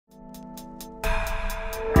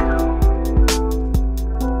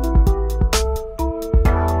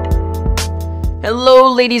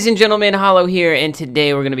Hello ladies and gentlemen, Hollow here, and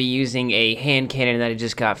today we're going to be using a hand cannon that I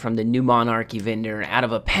just got from the new Monarchy vendor out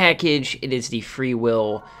of a package. It is the Free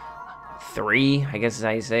Will 3, I guess is how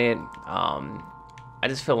you say it. I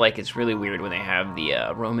just feel like it's really weird when they have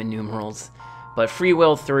the Roman numerals. But Free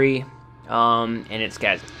Will 3, and it's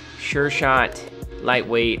got sure shot,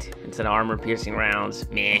 lightweight, it's an armor piercing rounds,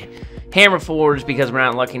 meh. Hammer forged because we're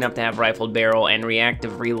not lucky enough to have rifled barrel and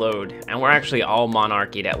reactive reload. And we're actually all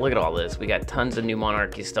Monarchy. Look at all this. We got tons of new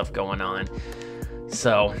Monarchy stuff going on.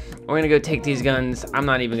 So, we're going to go take these guns. I'm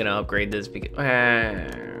not even going to upgrade this because...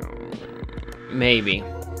 maybe.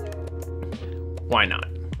 Why not?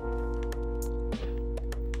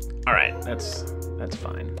 Alright, that's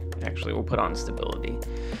fine. Actually, we'll put on stability.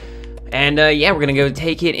 And yeah, we're going to go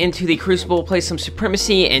take it into the Crucible, play some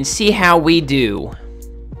Supremacy, and see how we do.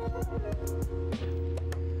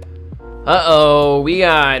 Uh-oh, we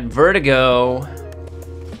got vertigo.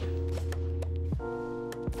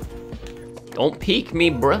 Don't peek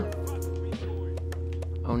me, bruh.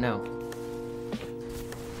 Oh no.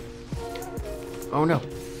 Oh no.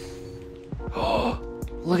 Oh,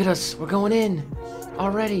 look at us. We're going in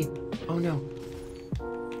already. Oh no.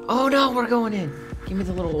 Oh no, we're going in. Give me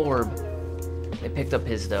the little orb. They picked up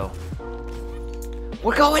his though.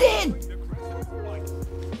 We're going in.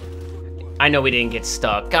 I know we didn't get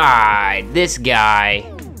stuck. God, this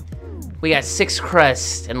guy. We got 6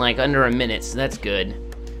 crests in like under a minute, so that's good.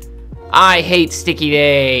 I hate sticky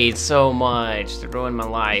days so much. They ruin my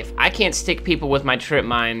life. I can't stick people with my trip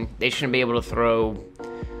mine. They shouldn't be able to throw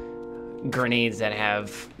grenades that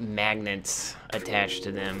have magnets attached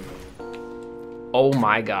to them. Oh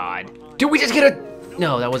my god. Did we just get a...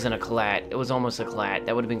 No, that wasn't a collat. It was almost a collat.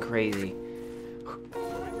 That would have been crazy.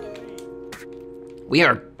 We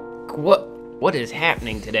are... What is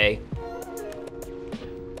happening today?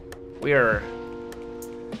 We are...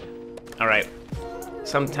 Alright.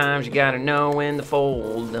 Sometimes you gotta know when to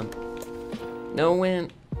fold. Know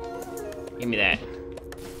when... Give me that.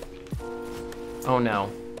 Oh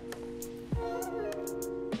no.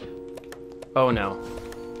 Oh no.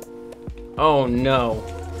 Oh no.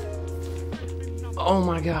 Oh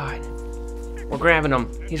my god. We're grabbing him.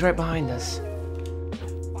 He's right behind us.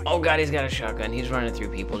 Oh god, he's got a shotgun. He's running through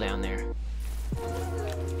people down there.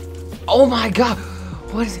 Oh my god!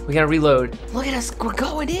 What is it? We gotta reload. Look at us, we're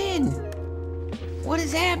going in! What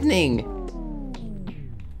is happening?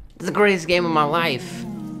 This is the greatest game of my life.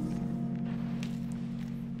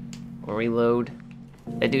 We'll reload.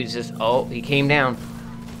 That dude's just, oh, he came down.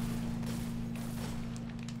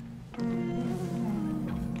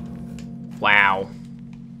 Wow.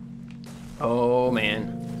 Oh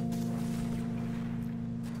man.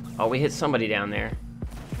 Oh, we hit somebody down there.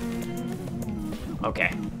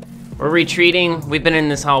 Okay. We're retreating. We've been in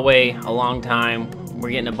this hallway a long time. We're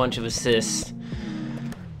getting a bunch of assists.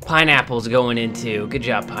 Pineapple's going in too. Good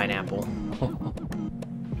job, Pineapple.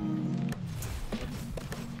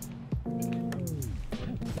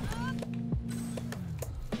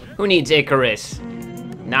 Who needs Icarus?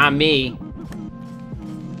 Not me.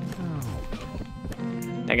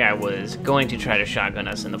 That guy was going to try to shotgun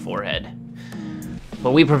us in the forehead.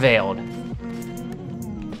 But we prevailed.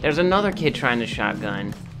 There's another kid trying to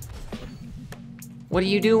shotgun. What are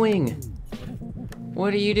you doing?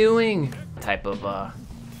 What are you doing? Type of,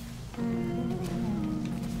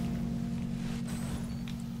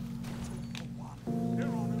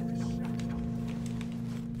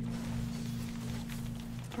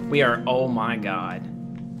 We are, oh my god.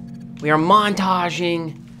 We are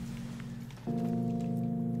montaging.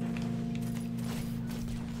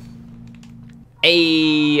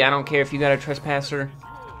 Hey, I don't care if you got a trespasser.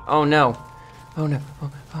 Oh no. Oh no. Oh.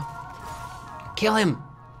 Kill him.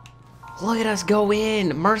 Look at us go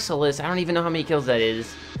in. Merciless. I don't even know how many kills that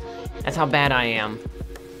is. That's how bad I am.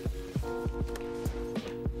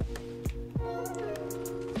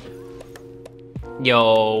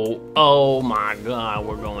 Yo. Oh my god,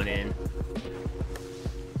 we're going in.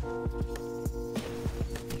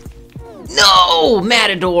 No!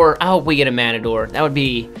 Matador. I hope we get a Matador. That would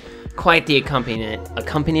be quite the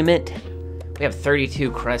accompaniment. We have 32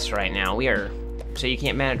 crests right now. We are... So you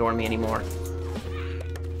can't Matador me anymore.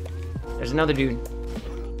 There's another dude.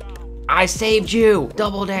 I saved you!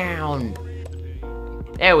 Double down!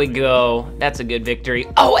 There we go. That's a good victory.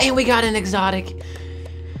 Oh, and we got an exotic.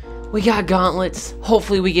 We got gauntlets.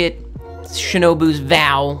 Hopefully we get Shinobu's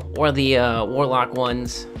Vow or the Warlock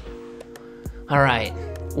ones. Alright.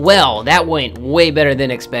 Well, that went way better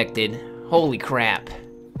than expected. Holy crap.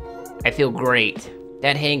 I feel great.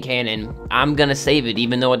 That hand cannon, I'm gonna save it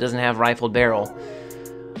even though it doesn't have rifled barrel.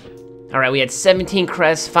 Alright, we had 17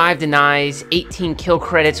 crests, 5 denies, 18 kill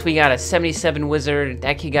credits. We got a 77 wizard.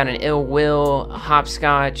 That kid got an ill will, a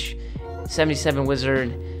hopscotch, 77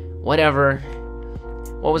 wizard, whatever.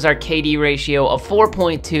 What was our KD ratio? A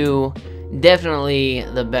 4.2. Definitely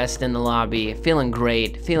the best in the lobby. Feeling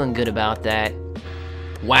great, feeling good about that.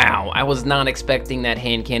 Wow, I was not expecting that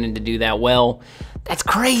hand cannon to do that well. That's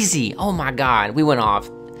crazy. Oh my god, we went off.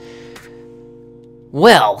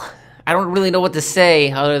 Well, I don't really know what to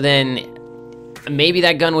say other than maybe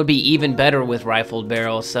that gun would be even better with rifled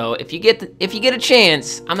barrels. So if you get a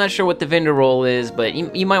chance, I'm not sure what the vendor role is, but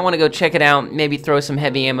you might want to go check it out. Maybe throw some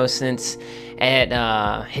heavy ammo synths at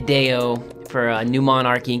Hideo for a new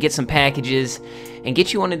Monarchy and get some packages and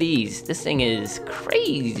get you one of these. This thing is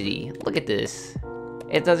crazy. Look at this.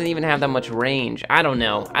 It doesn't even have that much range. I don't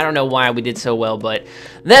know why we did so well, but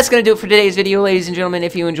that's gonna do it for today's video, ladies and gentlemen.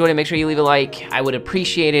 If you enjoyed it, make sure you leave a like. I would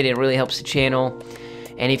appreciate it. It really helps the channel.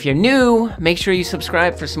 And if you're new, make sure you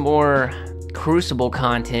subscribe for some more Crucible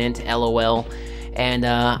content, LOL. And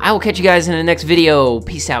I will catch you guys in the next video.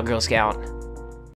 Peace out, Girl Scout.